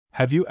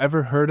Have you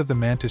ever heard of the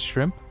mantis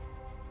shrimp?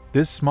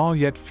 This small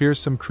yet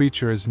fearsome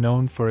creature is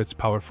known for its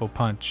powerful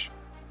punch.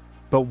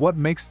 But what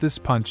makes this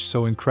punch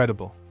so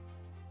incredible?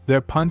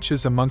 Their punch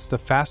is amongst the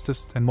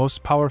fastest and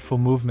most powerful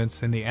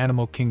movements in the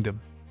animal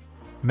kingdom.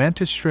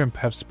 Mantis shrimp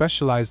have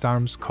specialized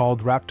arms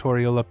called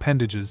raptorial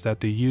appendages that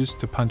they use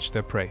to punch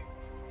their prey.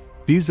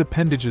 These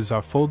appendages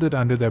are folded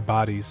under their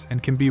bodies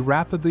and can be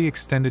rapidly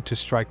extended to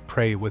strike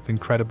prey with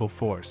incredible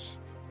force.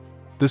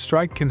 The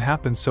strike can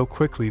happen so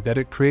quickly that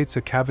it creates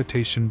a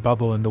cavitation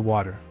bubble in the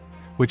water,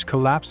 which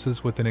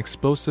collapses with an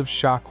explosive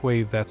shock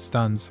wave that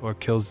stuns or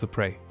kills the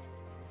prey.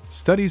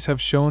 Studies have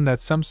shown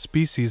that some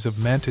species of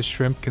mantis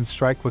shrimp can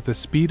strike with a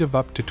speed of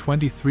up to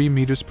 23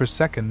 meters per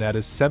second, that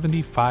is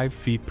 75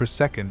 feet per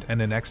second,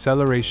 and an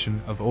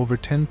acceleration of over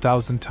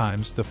 10,000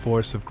 times the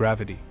force of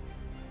gravity.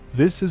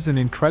 This is an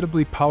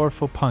incredibly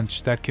powerful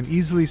punch that can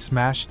easily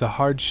smash the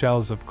hard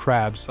shells of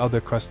crabs,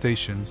 other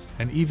crustaceans,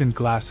 and even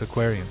glass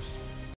aquariums.